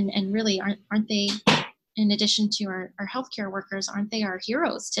going. And really, aren't they, in addition to our healthcare workers, aren't they our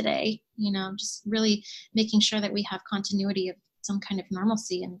heroes today? You know, just really making sure that we have continuity of some kind of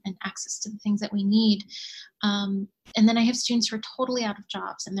normalcy and access to the things that we need. And then I have students who are totally out of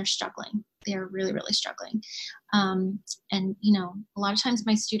jobs and they're struggling. They're really, really struggling. And, you know, a lot of times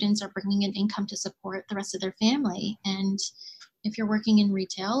my students are bringing in income to support the rest of their family. And if you're working in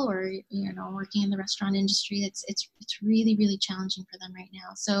retail or, you know, working in the restaurant industry, it's really, really challenging for them right now.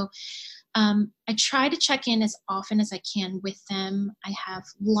 So I try to check in as often as I can with them. I have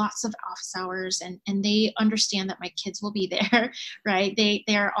lots of office hours, and they understand that my kids will be there, right? They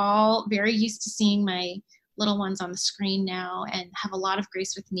are all very used to seeing my little ones on the screen now and have a lot of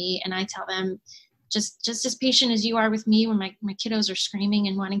grace with me. And I tell them, just as patient as you are with me when my kiddos are screaming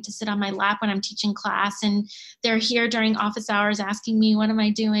and wanting to sit on my lap when I'm teaching class, and they're here during office hours asking me, what am I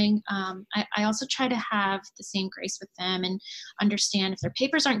doing? I also try to have the same grace with them and understand if their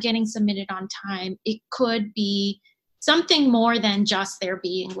papers aren't getting submitted on time, it could be something more than just they're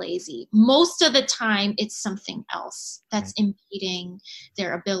being lazy. Most of the time, it's something else that's impeding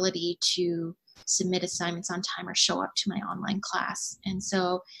their ability to submit assignments on time or show up to my online class. And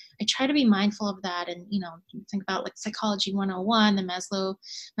so I try to be mindful of that. And, you know, think about like Psychology 101, the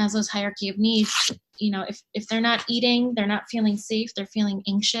Maslow's hierarchy of needs. You know, if they're not eating, they're not feeling safe, they're feeling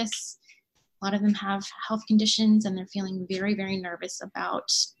anxious. A lot of them have health conditions and they're feeling very, very nervous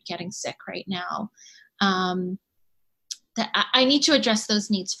about getting sick right now. That I need to address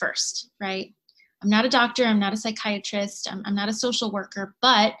those needs first, right? I'm not a doctor, I'm not a psychiatrist, I'm not a social worker,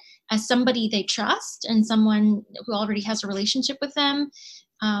 but as somebody they trust and someone who already has a relationship with them,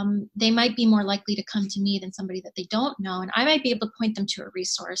 they might be more likely to come to me than somebody that they don't know. And I might be able to point them to a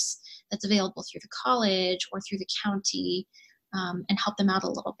resource that's available through the college or through the county, and help them out a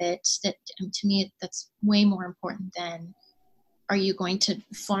little bit. That, to me, that's way more important than, are you going to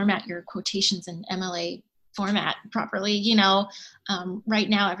format your quotations in MLA format properly? You know, right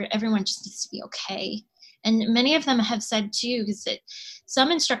now everyone just needs to be okay. And many of them have said too, is that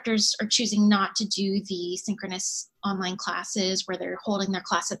some instructors are choosing not to do the synchronous online classes where they're holding their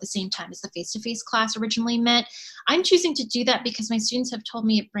class at the same time as the face-to-face class originally meant. I'm choosing to do that because my students have told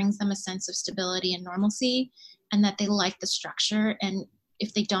me it brings them a sense of stability and normalcy, and that they like the structure. And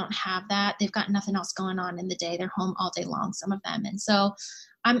if they don't have that, they've got nothing else going on in the day. They're home all day long, some of them. And so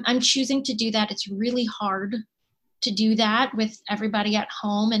I'm choosing to do that. It's really hard to do that with everybody at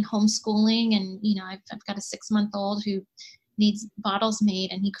home and homeschooling. And, you know, I've got a 6-month-old who needs bottles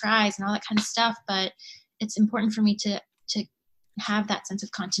made and he cries and all that kind of stuff. But it's important for me to have that sense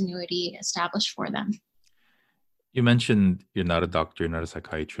of continuity established for them. You mentioned you're not a doctor, you're not a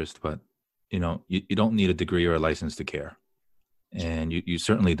psychiatrist, but you know, you don't need a degree or a license to care. And you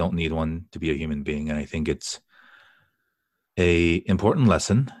certainly don't need one to be a human being. And I think it's a important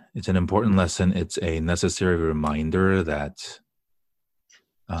lesson. It's an important lesson. It's a necessary reminder that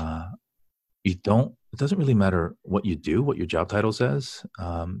it doesn't really matter what you do, what your job title says,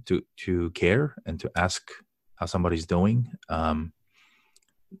 to care and to ask how somebody's doing.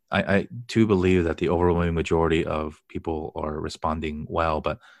 I too believe that the overwhelming majority of people are responding well,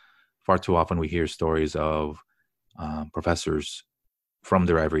 but far too often we hear stories of professors from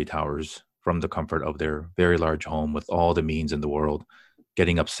their ivory towers, from the comfort of their very large home with all the means in the world,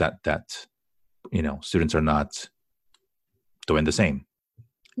 getting upset that, you know, students are not doing the same.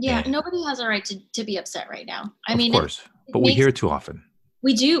 Yeah, And nobody has a right to be upset right now. I of mean, course, but we hear it too often.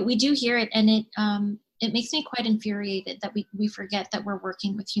 We do hear it, and it makes me quite infuriated that we forget that we're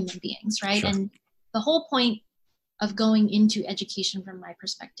working with human beings, right? Sure. And the whole point of going into education from my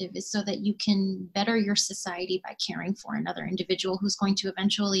perspective is so that you can better your society by caring for another individual who's going to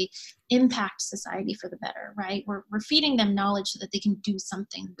eventually impact society for the better, right? We're feeding them knowledge so that they can do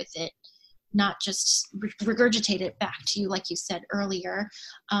something with it, not just regurgitate it back to you, like you said earlier.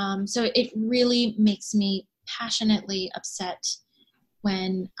 So it really makes me passionately upset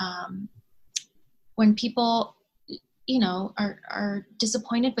when people, you know, are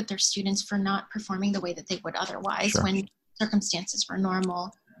disappointed with their students for not performing the way that they would otherwise. Sure. When circumstances were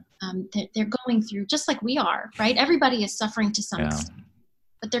normal. They're going through just like we are, right? Everybody is suffering to some extent,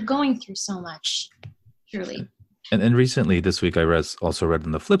 but they're going through so much, truly. And recently this week, I also read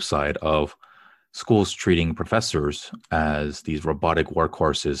on the flip side of schools treating professors as these robotic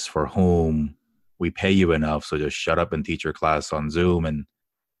workhorses for whom we pay you enough, so just shut up and teach your class on Zoom, and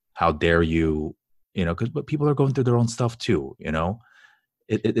how dare you, because but people are going through their own stuff too,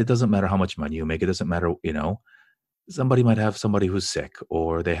 it doesn't matter how much money you make. It doesn't matter, somebody might have somebody who's sick,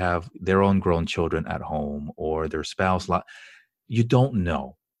 or they have their own grown children at home, or their spouse. You don't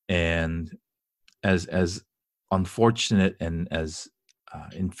know. And as unfortunate and as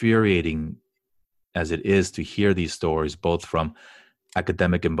infuriating as it is to hear these stories, both from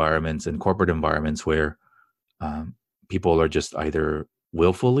academic environments and corporate environments where people are just either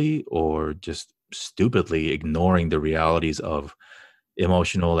willfully or just stupidly ignoring the realities of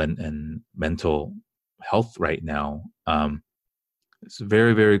emotional and mental health right now. It's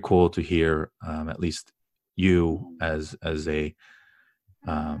very, very cool to hear, at least you as a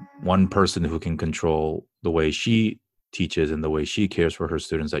one person who can control the way she teaches and the way she cares for her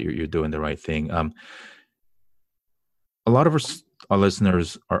students, that you're doing the right thing. A lot of our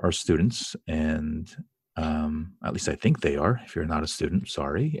listeners are students, and at least I think they are. If you're not a student,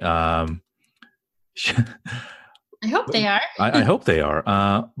 sorry. I hope they are. I hope they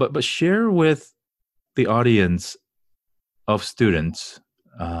are. But share with the audience of students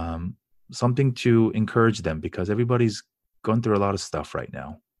something to encourage them, because everybody's going through a lot of stuff right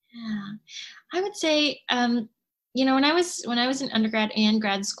now. Yeah, I would say, when I was in undergrad and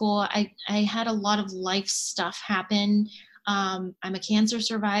grad school, I had a lot of life stuff happen. I'm a cancer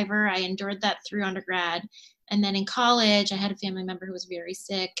survivor. I endured that through undergrad. And then in college, I had a family member who was very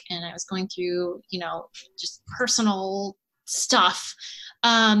sick, and I was going through, just personal stuff.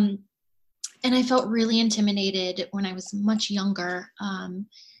 And I felt really intimidated when I was much younger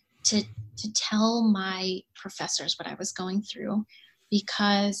to tell my professors what I was going through,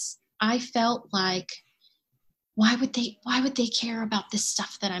 because I felt like, why would they care about this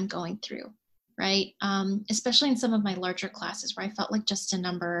stuff that I'm going through, right? Especially in some of my larger classes where I felt like just a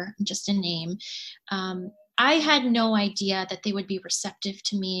number, just a name. I had no idea that they would be receptive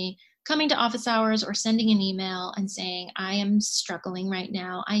to me coming to office hours or sending an email and saying, I am struggling right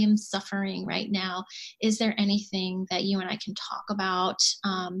now. I am suffering right now. Is there anything that you and I can talk about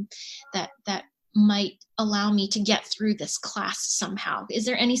that might allow me to get through this class somehow? Is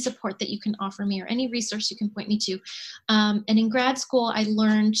there any support that you can offer me, or any resource you can point me to? And in grad school, I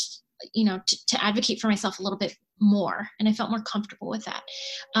learned, to advocate for myself a little bit more, and I felt more comfortable with that.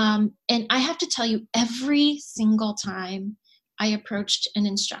 And I have to tell you, every single time I approached an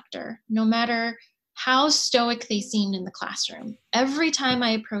instructor, no matter how stoic they seemed in the classroom, every time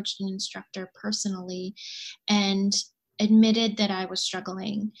I approached an instructor personally and admitted that I was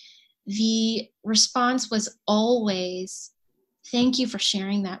struggling, the response was always, thank you for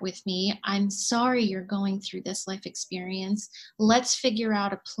sharing that with me. I'm sorry you're going through this life experience. Let's figure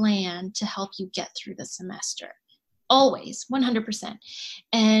out a plan to help you get through the semester. Always, 100%.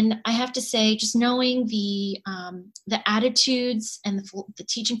 And I have to say, just knowing the attitudes and the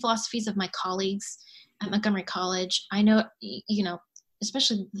teaching philosophies of my colleagues at Montgomery College, I know,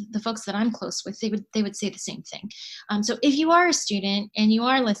 especially the folks that I'm close with, they would say the same thing. So if you are a student and you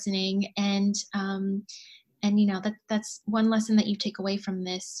are listening, and that's one lesson that you take away from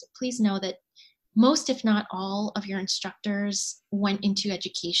this, please know that most, if not all, of your instructors went into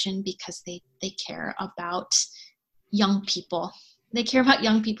education because they care about young people. They care about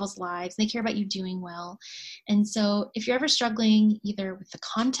young people's lives. They care about you doing well. And so if you're ever struggling either with the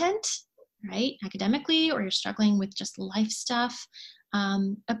content, right, academically, or you're struggling with just life stuff,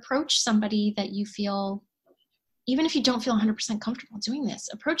 approach somebody that you feel, even if you don't feel 100% comfortable doing this,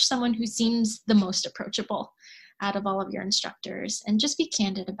 approach someone who seems the most approachable out of all of your instructors, and just be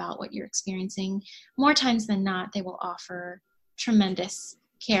candid about what you're experiencing. More times than not, they will offer tremendous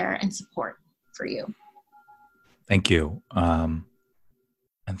care and support for you. Thank you. And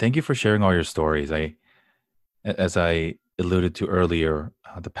thank you for sharing all your stories. As I alluded to earlier,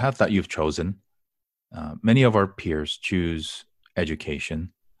 the path that you've chosen, many of our peers choose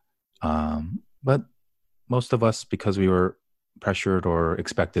education, but most of us, because we were pressured or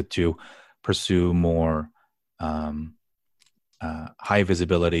expected to pursue more high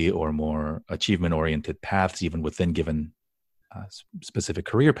visibility or more achievement-oriented paths, even within given specific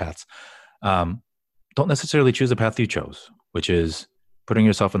career paths, don't necessarily choose a path you chose, which is putting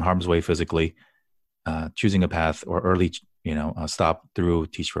yourself in harm's way physically, choosing a path or early, stop through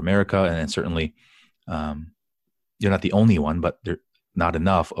Teach for America. And certainly you're not the only one, but there are not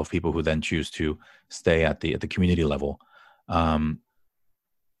enough of people who then choose to stay at the community level. Um,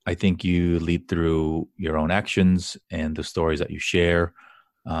 I think you lead through your own actions and the stories that you share.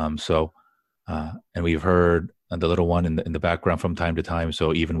 And we've heard the little one in the background from time to time.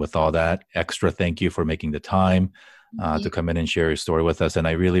 So even with all that, extra thank you for making the time to come in and share your story with us. And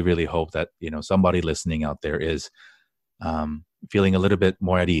I really, really hope that somebody listening out there is feeling a little bit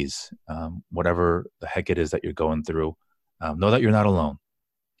more at ease, whatever the heck it is that you're going through. Know that you're not alone,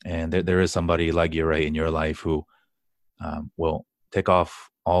 and there is somebody like Yurei in your life who will take off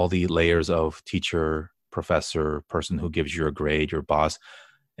all the layers of teacher, professor, person who gives you a grade, your boss,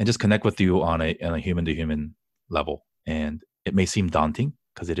 and just connect with you on a human to human level. And it may seem daunting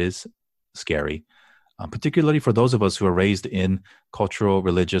because it is scary, particularly for those of us who are raised in cultural,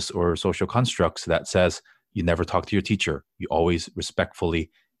 religious, or social constructs that says you never talk to your teacher. You always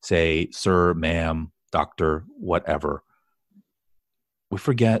respectfully say, sir, ma'am, doctor, whatever. We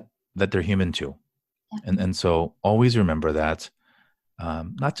forget that they're human too. And so always remember that,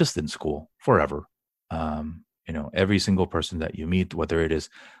 not just in school, forever. Every single person that you meet, whether it is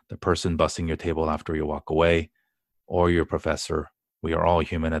the person bussing your table after you walk away or your professor, we are all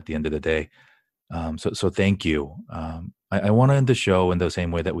human at the end of the day. So thank you. I want to end the show in the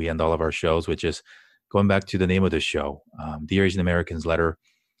same way that we end all of our shows, which is going back to the name of the show. Dear Asian Americans Letter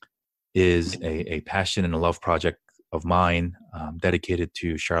is a passion and a love project of mine, dedicated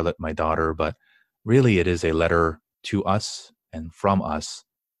to Charlotte, my daughter, but really it is a letter to us and from us,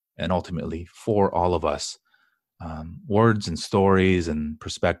 and ultimately for all of us. Words and stories and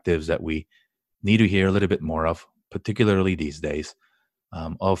perspectives that we need to hear a little bit more of, particularly these days,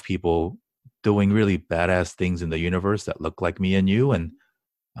 of people doing really badass things in the universe that look like me and you, and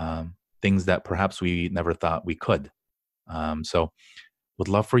things that perhaps we never thought we could. So would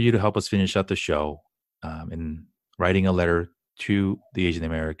love for you to help us finish out the show in writing a letter to the Asian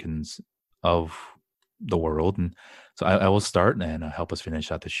Americans of the world. And so I will start and help us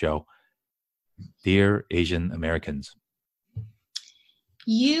finish out the show. Dear Asian Americans,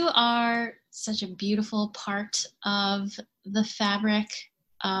 you are such a beautiful part of the fabric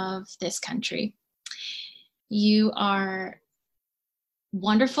of this country. You are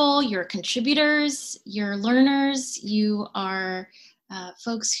wonderful. You're contributors, you're learners, you are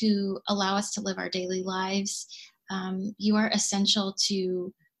folks who allow us to live our daily lives. You are essential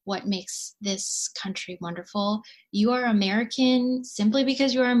to what makes this country wonderful. You are American simply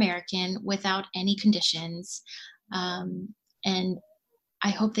because you are American, without any conditions. And I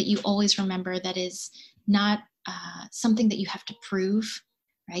hope that you always remember that is not something that you have to prove,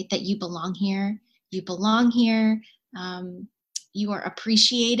 right? That you belong here. You belong here. You are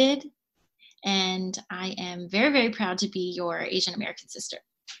appreciated. And I am very, very proud to be your Asian American sister.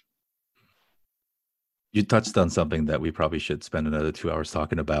 You touched on something that we probably should spend another 2 hours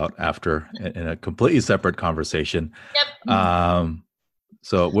talking about after in a completely separate conversation. Yep.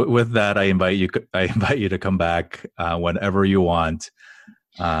 So with that, I invite you to come back whenever you want.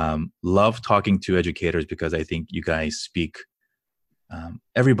 Love talking to educators because I think you guys speak.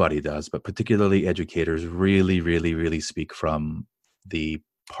 Everybody does, but particularly educators really, really, really speak from the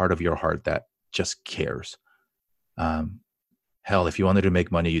part of your heart that just cares. Hell, if you wanted to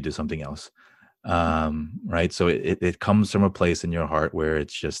make money, you do something else. Right? So it comes from a place in your heart where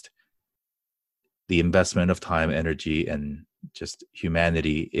it's just the investment of time, energy, and just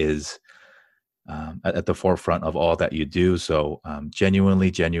humanity is at the forefront of all that you do. So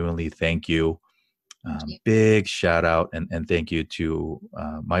genuinely, thank you. Big shout out and thank you to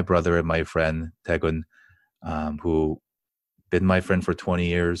my brother and my friend Tegun, who been my friend for 20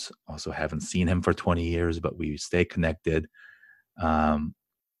 years. Also haven't seen him for 20 years, but we stay connected.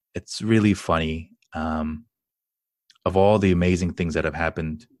 It's really funny. Of all the amazing things that have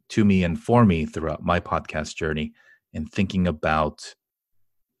happened to me and for me throughout my podcast journey, and thinking about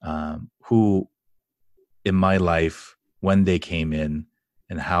who in my life, when they came in,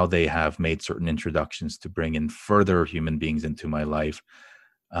 and how they have made certain introductions to bring in further human beings into my life.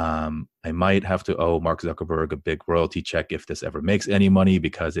 I might have to owe Mark Zuckerberg a big royalty check if this ever makes any money,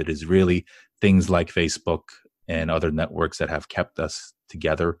 because it is really things like Facebook and other networks that have kept us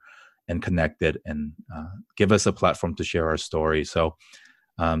together and connected and give us a platform to share our story. So,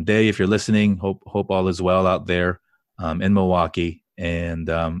 Day, if you're listening, hope all is well out there in Milwaukee, and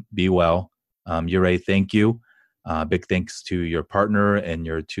be well. Yurei, thank you. Big thanks to your partner and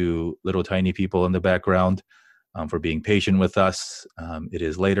your two little tiny people in the background for being patient with us. It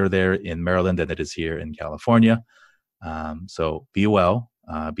is later there in Maryland than it is here in California. So be well,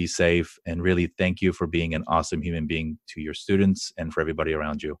 be safe, and really thank you for being an awesome human being to your students and for everybody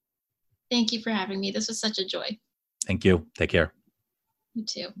around you. Thank you for having me. This was such a joy. Thank you. Take care. You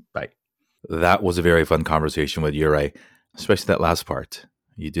too. Bye. That was a very fun conversation with Yurei. especially that last part.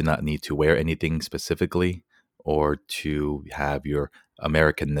 You do not need to wear anything specifically or to have your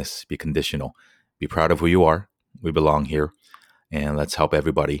Americanness be conditional. Be proud of who you are. We belong here. And let's help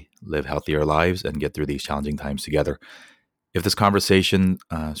everybody live healthier lives and get through these challenging times together. If this conversation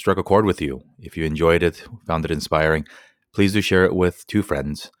struck a chord with you, if you enjoyed it, found it inspiring, please do share it with 2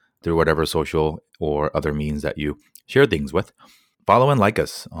 friends through whatever social or other means that you share things with. Follow and like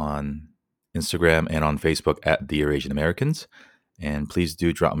us on Instagram and on Facebook at Dear Asian Americans. And please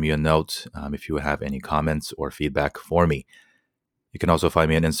do drop me a note if you have any comments or feedback for me. You can also find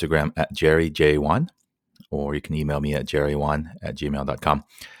me on Instagram at JerryJ1, or you can email me at jerry1@gmail.com.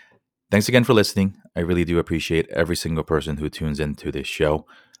 Thanks again for listening. I really do appreciate every single person who tunes into this show.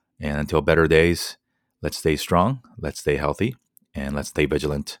 And until better days, let's stay strong, let's stay healthy, and let's stay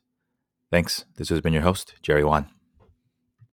vigilant. Thanks. This has been your host, Jerry Wan.